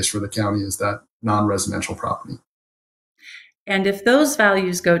tax base for the county, is that non-residential property. And if those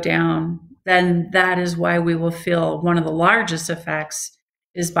values go down, then that is why we will feel one of the largest effects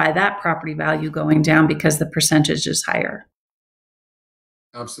is by that property value going down because the percentage is higher.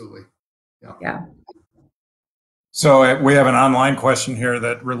 Absolutely. Yeah. So we have an online question here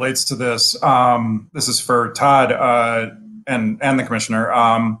that relates to this. This is for Todd and the commissioner.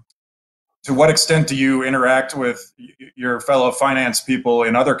 To what extent do you interact with your fellow finance people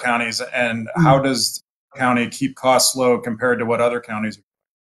in other counties, and how does the county keep costs low compared to what other counties are?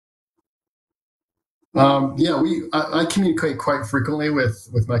 I communicate quite frequently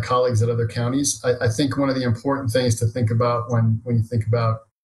with my colleagues at other counties. I think one of the important things to think about when you think about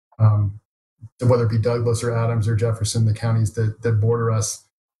whether it be Douglas or Adams or Jefferson, the counties that border us,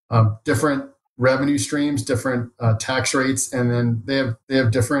 different revenue streams, different tax rates, and then they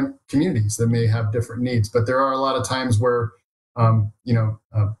have different communities that may have different needs. But there are a lot of times where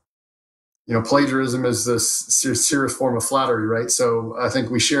plagiarism is this serious form of flattery, right? So I think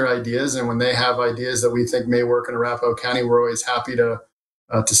we share ideas, and when they have ideas that we think may work in Arapahoe County, we're always happy to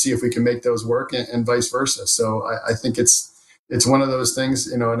see if we can make those work, and vice versa. So I think it's one of those things.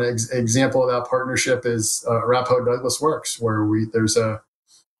 An example of that partnership is Arapahoe Douglas Works, where there's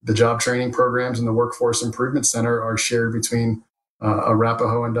the job training programs and the Workforce Improvement Center are shared between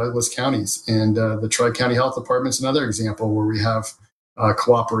Arapahoe and Douglas counties, and the Tri-County Health Department's another example where we have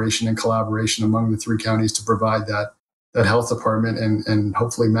cooperation and collaboration among the 3 counties to provide that health department and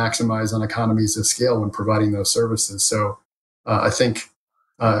hopefully maximize on economies of scale when providing those services. So I think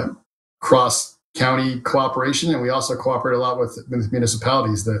cross-county cooperation, and we also cooperate a lot with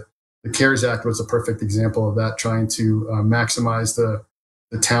municipalities. The CARES Act was a perfect example of that, trying to maximize the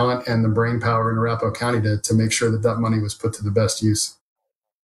talent and the brain power in Arapahoe County to make sure that money was put to the best use.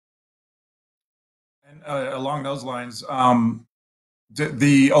 And along those lines,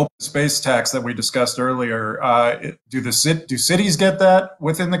 the open space tax that we discussed earlier, do cities get that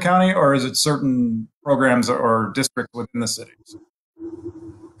within the county, or is it certain programs or districts within the cities?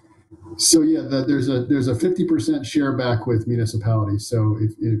 So yeah, there's a 50% share back with municipalities. So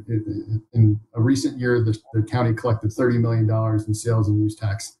if in a recent year, the county collected $30 million in sales and use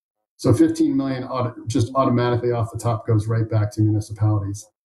tax. So 15 million just automatically off the top goes right back to municipalities.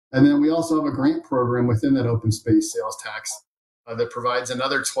 And then we also have a grant program within that open space sales tax that provides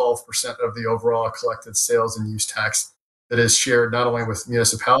another 12% of the overall collected sales and use tax that is shared not only with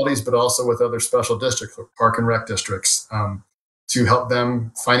municipalities, but also with other special districts, park and rec districts, to help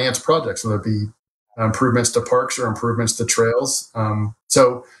them finance projects, whether it be improvements to parks or improvements to trails.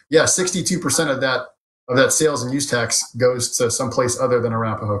 So yeah, 62% of that sales and use tax goes to someplace other than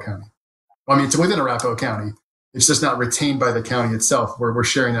Arapahoe County. Well, I mean, it's within Arapahoe County. It's just not retained by the county itself, where we're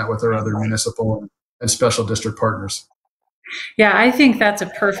sharing that with our other municipal and special district partners. Yeah, I think that's a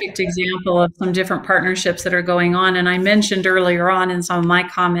perfect example of some different partnerships that are going on. And I mentioned earlier on in some of my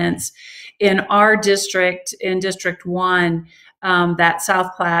comments, in our district, in District 1, that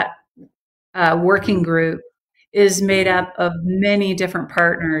South Platte working group is made up of many different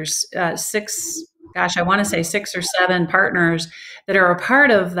partners, I want to say 6 or 7 partners that are a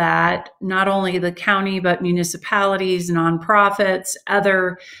part of that, not only the county, but municipalities, nonprofits,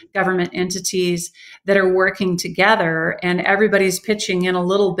 other government entities that are working together, and everybody's pitching in a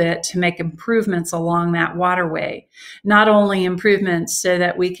little bit to make improvements along that waterway. Not only improvements so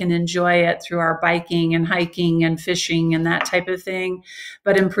that we can enjoy it through our biking and hiking and fishing and that type of thing,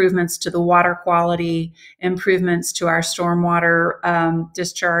 but improvements to the water quality, improvements to our stormwater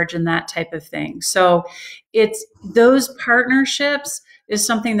discharge and that type of thing. So it's those partnerships is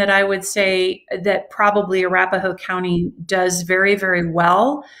something that I would say that probably Arapahoe County does very, very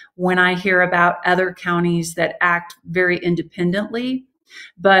well when I hear about other counties that act very independently.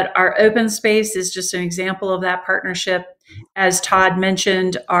 But our open space is just an example of that partnership. As Todd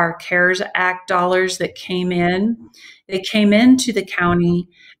mentioned, our CARES Act dollars that came in, they came into the county,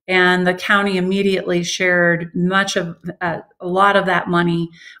 and the county immediately shared a lot of that money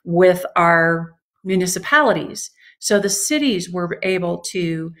with our municipalities. So the cities were able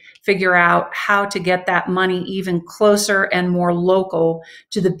to figure out how to get that money even closer and more local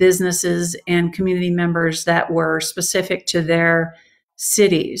to the businesses and community members that were specific to their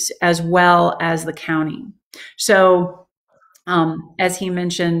cities, as well as the county. So as he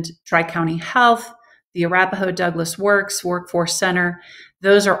mentioned, Tri-County Health, the Arapahoe Douglas Works, Workforce Center,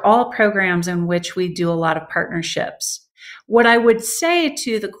 those are all programs in which we do a lot of partnerships. What I would say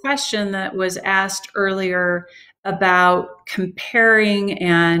to the question that was asked earlier about comparing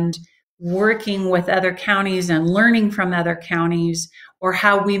and working with other counties and learning from other counties, or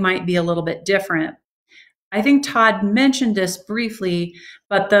how we might be a little bit different. I think Todd mentioned this briefly,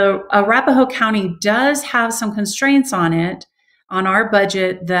 but the Arapahoe County does have some constraints on it, on our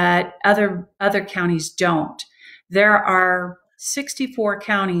budget, that other counties don't. There are 64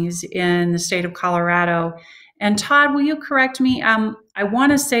 counties in the state of Colorado. And Todd, will you correct me? I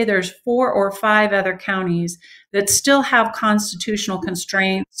want to say there's 4 or 5 other counties that still have constitutional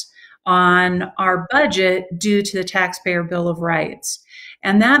constraints on our budget due to the Taxpayer Bill of Rights.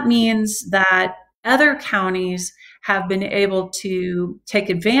 And that means that other counties have been able to take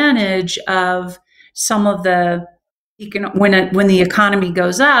advantage of some of the, when the economy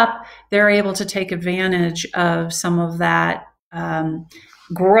goes up, they're able to take advantage of some of that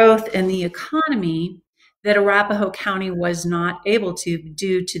growth in the economy that Arapahoe County was not able to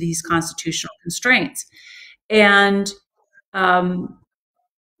due to these constitutional constraints. And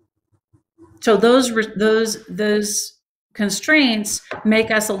so those constraints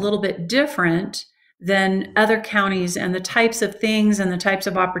make us a little bit different than other counties, and the types of things and the types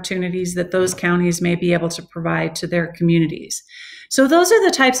of opportunities that those counties may be able to provide to their communities. So those are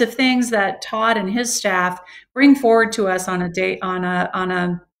the types of things that Todd and his staff bring forward to us on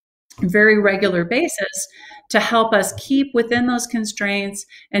a very regular basis to help us keep within those constraints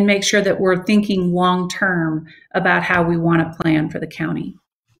and make sure that we're thinking long term about how we want to plan for the county.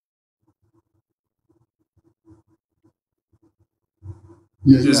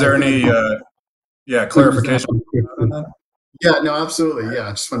 Is there any clarification on that? Yeah, no, absolutely. Yeah,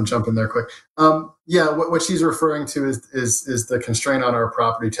 I just want to jump in there quick. What she's referring to is the constraint on our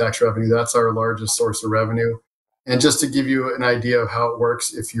property tax revenue. That's our largest source of revenue. And just to give you an idea of how it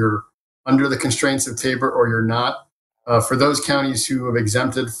works, if you're under the constraints of Tabor or you're not, for those counties who have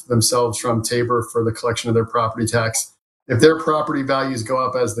exempted themselves from Tabor for the collection of their property tax, if their property values go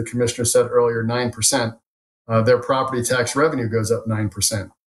up, as the commissioner said earlier, 9%, their property tax revenue goes up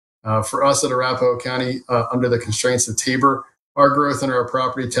 9%. For us at Arapahoe County, under the constraints of Tabor, our growth in our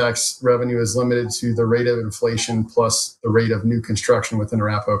property tax revenue is limited to the rate of inflation plus the rate of new construction within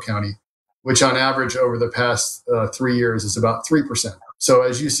Arapahoe County, which on average over the past 3 years is about 3%. So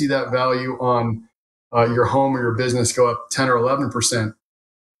as you see that value on your home or your business go up 10 or 11%,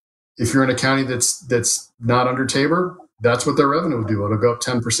 if you're in a county that's not under Tabor, that's what their revenue will do. It'll go up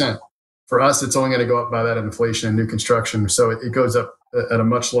 10%. For us, it's only going to go up by that inflation and new construction. So it goes up at a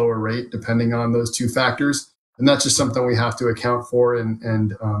much lower rate depending on those two factors. And that's just something we have to account for and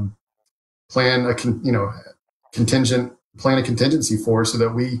plan a contingency for, so that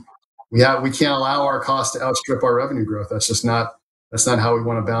we can't allow our costs to outstrip our revenue growth. That's not how we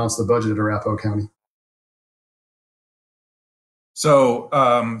want to balance the budget at Arapahoe County. So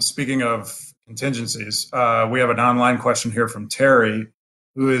speaking of contingencies, we have an online question here from Terry,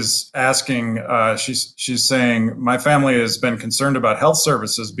 who is asking, she's saying, my family has been concerned about health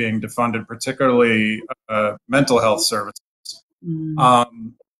services being defunded, particularly mental health services.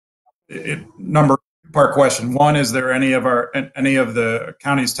 Number-part question. One, is there any of the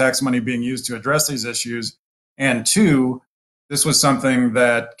county's tax money being used to address these issues? And two, this was something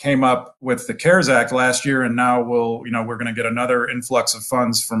that came up with the CARES Act last year, and now we're going to get another influx of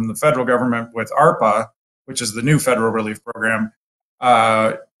funds from the federal government with ARPA, which is the new federal relief program.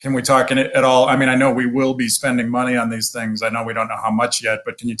 Can we talk in it at all? I mean, I know we will be spending money on these things. I know we don't know how much yet,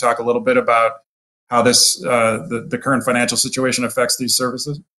 but can you talk a little bit about how this the current financial situation affects these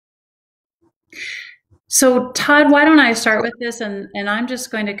services? So Todd, why don't I start with this, and I'm just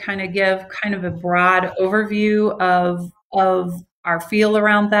going to kind of give kind of a broad overview of our feel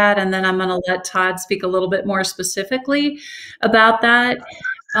around that, and then I'm going to let Todd speak a little bit more specifically about that.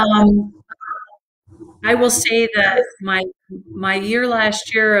 I will say that my year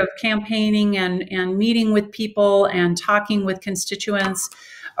last year of campaigning and meeting with people and talking with constituents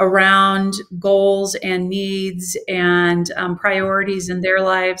around goals and needs and priorities in their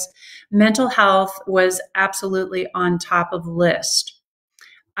lives, mental health was absolutely on top of the list.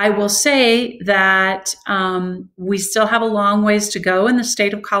 I will say that we still have a long ways to go in the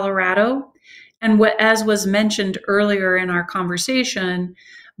state of Colorado. And as was mentioned earlier in our conversation,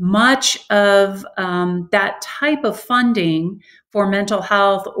 much of that type of funding for mental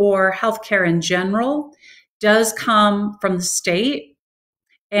health or healthcare in general does come from the state.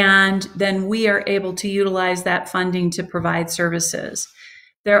 And then we are able to utilize that funding to provide services.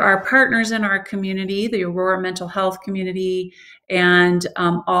 There are partners in our community, the Aurora Mental Health Community and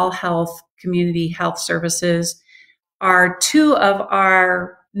All Health Community Health Services are two of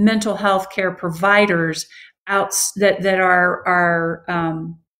our mental health care providers that are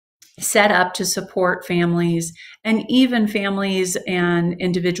set up to support families, and even families and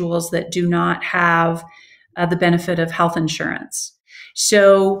individuals that do not have the benefit of health insurance.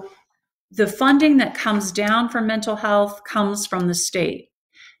 So the funding that comes down from mental health comes from the state.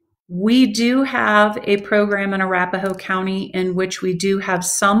 We do have a program in Arapahoe County in which we do have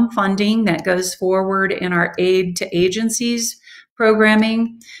some funding that goes forward in our aid to agencies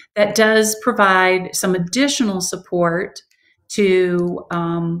programming that does provide some additional support to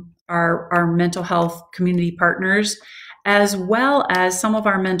our mental health community partners, as well as some of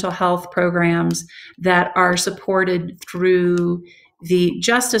our mental health programs that are supported through the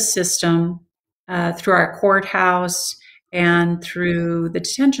justice system, through our courthouse, and through the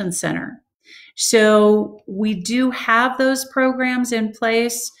detention center. So we do have those programs in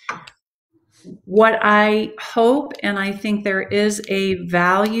place. What I hope, and I think there is a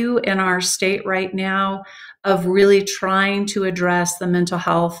value in our state right now of really trying to address the mental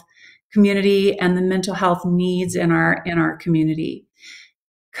health community and the mental health needs in our community.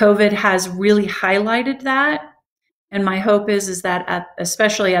 COVID has really highlighted that. And my hope is that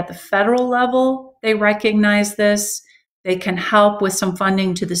especially at the federal level, they recognize this. They can help with some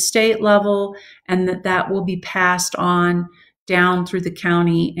funding to the state level, and that will be passed on down through the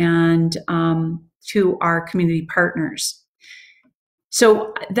county and to our community partners.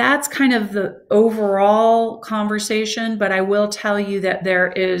 So that's kind of the overall conversation, but I will tell you that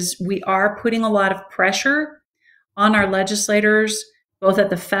we are putting a lot of pressure on our legislators, both at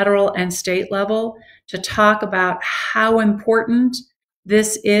the federal and state level, to talk about how important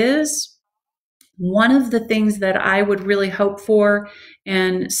this is. One of the things that I would really hope for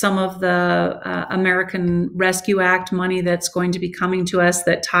in some of the American Rescue Act money that's going to be coming to us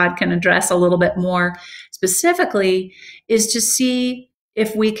that Todd can address a little bit more specifically is to see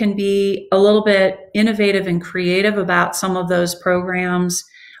if we can be a little bit innovative and creative about some of those programs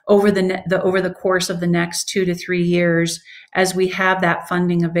over the course of the next 2 to 3 years as we have that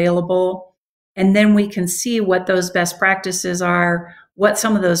funding available. And then we can see what those best practices are, what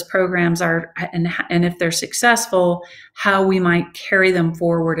some of those programs are, and if they're successful, how we might carry them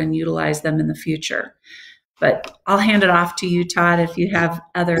forward and utilize them in the future. But I'll hand it off to you, Todd, if you have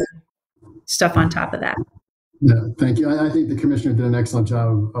other stuff on top of that. No, thank you. I think the commissioner did an excellent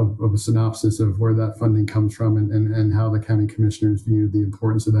job of a synopsis of where that funding comes from and how the county commissioners view the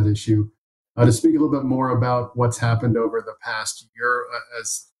importance of that issue. To speak a little bit more about what's happened over the past year,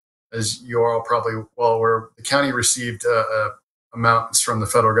 as you are all probably well aware, the county received amounts from the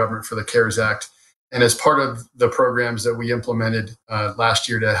federal government for the CARES Act. And as part of the programs that we implemented last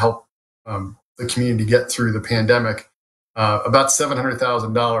year to help the community get through the pandemic, about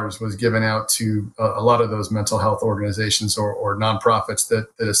 $700,000 was given out to a lot of those mental health organizations or nonprofits that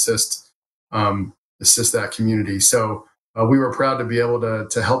assist that community. So we were proud to be able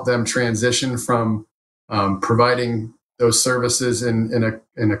to help them transition from providing those services in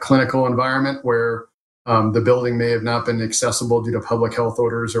a clinical environment where the building may have not been accessible due to public health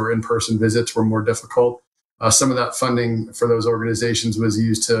orders, or in-person visits were more difficult. Some of that funding for those organizations was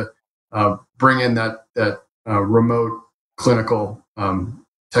used to bring in that remote clinical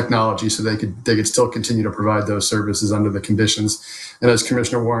technology so they could still continue to provide those services under the conditions. And as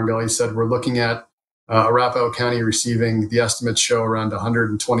Commissioner Warren-Gully said, we're looking at Arapahoe County receiving, the estimates show, around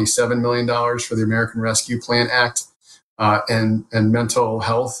 $127 million for the American Rescue Plan Act. And mental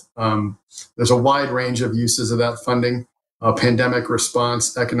health. There's a wide range of uses of that funding. pandemic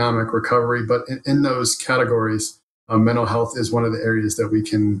response, economic recovery. But in those categories, mental health is one of the areas that we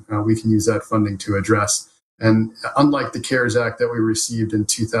can use that funding to address. And unlike the CARES Act that we received in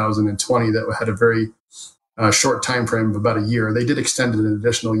 2020, that had a very short time frame of about a year, they did extend it an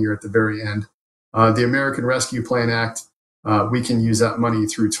additional year at the very end. The American Rescue Plan Act, we can use that money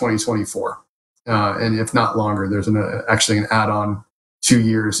through 2024, and if not longer. There's actually an add-on 2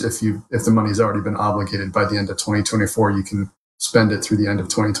 years if the money has already been obligated by the end of 2024. You can spend it through the end of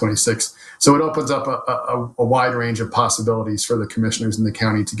 2026. So it opens up a wide range of possibilities for the commissioners in the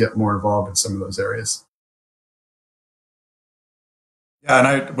county to get more involved in some of those areas. Yeah, and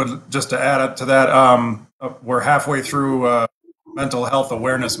I would just to add to that, we're halfway through Mental Health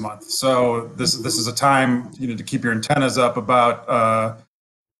Awareness Month, so this is a time to keep your antennas up about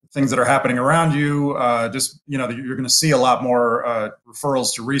things that are happening around you. You're going to see a lot more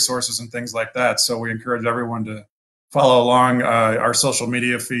referrals to resources and things like that. So we encourage everyone to follow along. Our social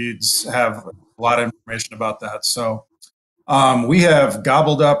media feeds have a lot of information about that. So we have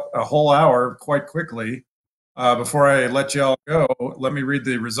gobbled up a whole hour quite quickly. Before I let you all go, let me read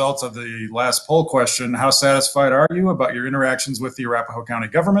the results of the last poll question. How satisfied are you about your interactions with the Arapahoe County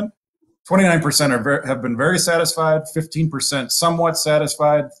government? 29% have been very satisfied, 15% somewhat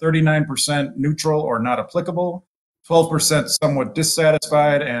satisfied, 39% neutral or not applicable, 12% somewhat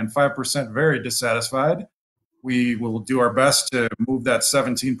dissatisfied, and 5% very dissatisfied. We will do our best to move that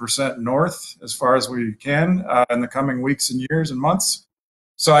 17% north as far as we can in the coming weeks and years and months.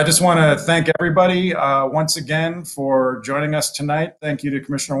 So I just want to thank everybody once again for joining us tonight. Thank you to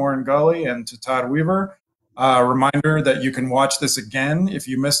Commissioner Warren-Gully and to Todd Weaver. Reminder that you can watch this again if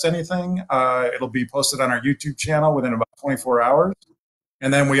you missed anything. It'll be posted on our YouTube channel within about 24 hours.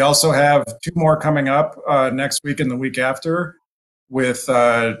 And then we also have 2 more coming up next week and the week after with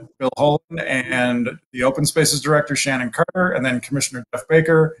Bill Holden and the Open Spaces Director, Shannon Carter, and then Commissioner Jeff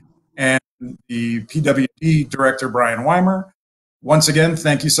Baker and the PWD Director, Brian Weimer. Once again,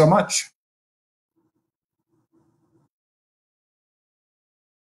 thank you so much.